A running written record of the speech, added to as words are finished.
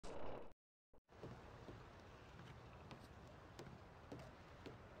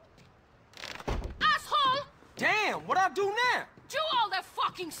Damn, what I do now? Do all the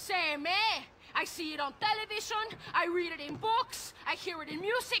fucking same, eh? I see it on television, I read it in books, I hear it in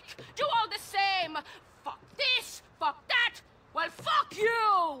music. Do all the same. Fuck this, fuck that. Well, fuck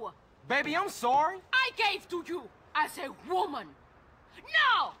you! Baby, I'm sorry. I gave to you as a woman.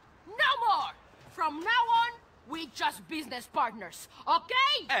 No! No more! From now on, we just business partners,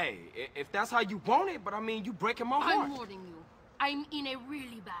 okay? Hey, if that's how you want it, but I mean, you breaking my heart. I'm warning you. I'm in a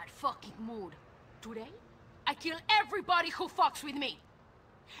really bad fucking mood. Today, I kill everybody who fucks with me.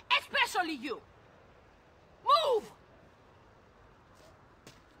 Especially you. Move!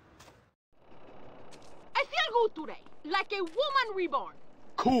 I feel good today, like a woman reborn.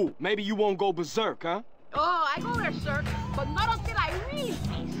 Cool. Maybe you won't go berserk, huh? Oh, I go berserk, but not until I really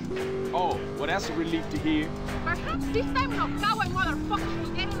taste. Oh, well, that's a relief to hear. Perhaps this time no cowboy motherfuckers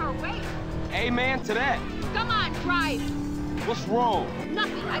will get in our way. Amen to that. Come on, drive. What's wrong?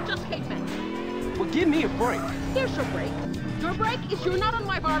 Nothing, I just hate men. Well, give me a break. Here's your break. Your break is you're not on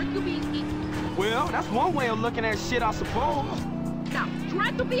my barbecue being eaten. Well, that's one way of looking at shit, I suppose. Now,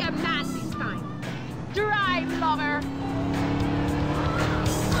 try to be a man this time. Drive, lover.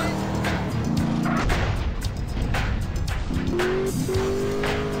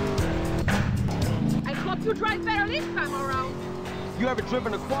 I hope you drive better this time around. You ever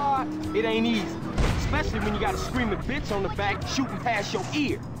driven a quad? It ain't easy. Especially when you got a screaming bitch on the back shooting past your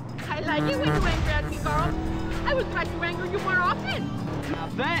ear. I like it when you angry at me, Carl. I will try to anger you more often. Now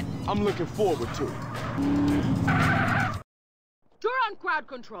that, I'm looking forward to. You're on crowd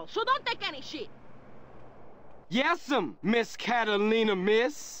control, so don't take any shit. Yes'm, Miss Catalina,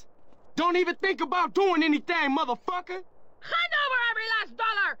 miss. Don't even think about doing anything, motherfucker. Hand over every last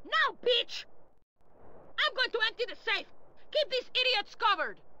dollar! Now, bitch! I'm going to empty the safe. Keep these idiots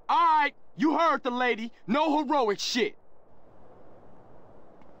covered. All right, you heard the lady. No heroic shit.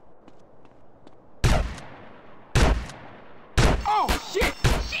 Oh, shit!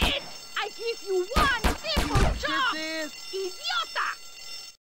 Shit! I give you one simple job! Idiota!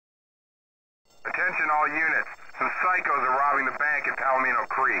 Attention all units. Some psychos are robbing the bank in Palomino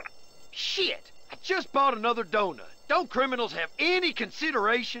Creek. Shit! I just bought another donut. Don't criminals have any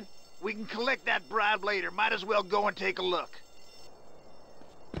consideration? We can collect that bribe later. Might as well go and take a look.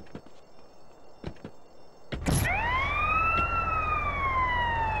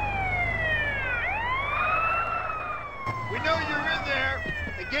 We know you're in there.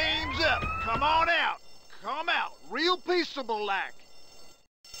 The game's up. Come on out. Come out. Real peaceable like.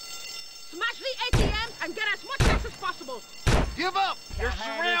 Smash the ATMs and get as much cash as possible. Give up. You're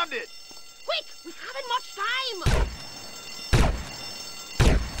surrounded. Quick! We haven't much time!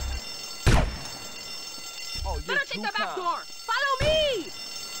 Oh, you're Better take the back kind. door! Follow me!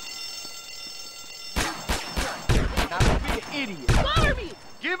 Now don't be an idiot. Follow me!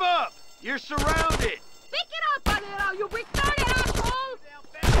 Give up. You're surrounded. Pick it up, Panero, you retarded asshole!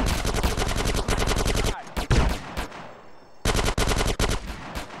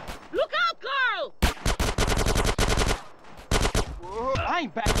 Look out, Carl! Whoa, I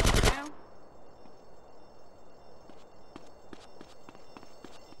ain't backing down.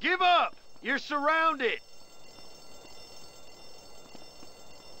 Give up. You're surrounded.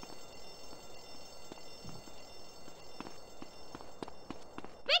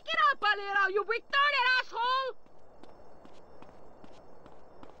 Pick it up, Panero, you retarded asshole!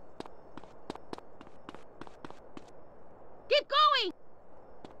 Keep going!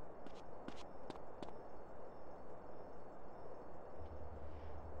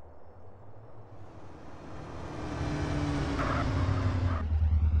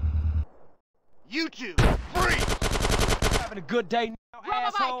 You two, freeze! Having a good day now, Grab a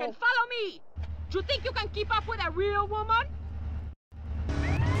asshole. bike and follow me! Do you think you can keep up with a real woman?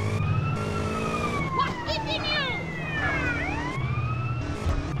 What's keeping you?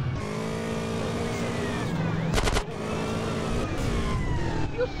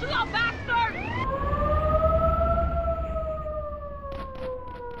 You slow bastard!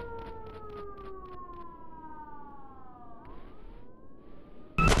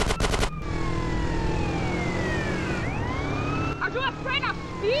 Are you afraid of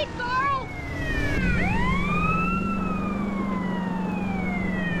speed, girl?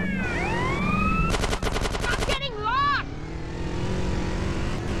 Stop getting lost!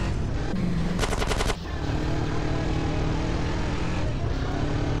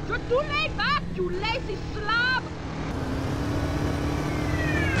 You're too laid back, you lazy slob!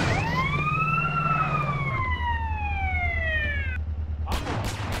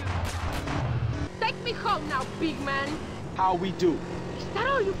 Take me home now, big man. How we do? Is that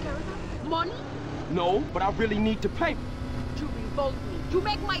all you care about? Money? No, but I really need to pay. You revolt me. You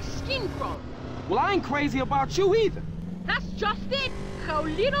make my skin crawl. Well, I ain't crazy about you either. That's just it! How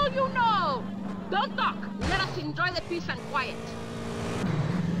little you know! Don't talk! Let us enjoy the peace and quiet.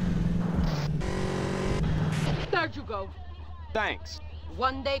 There you go. Thanks.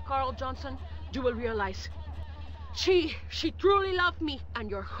 One day, Carl Johnson, you will realize she truly loved me, and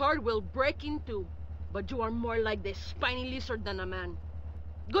your heart will break in two. But you are more like the spiny lizard than a man.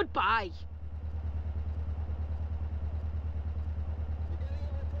 Goodbye.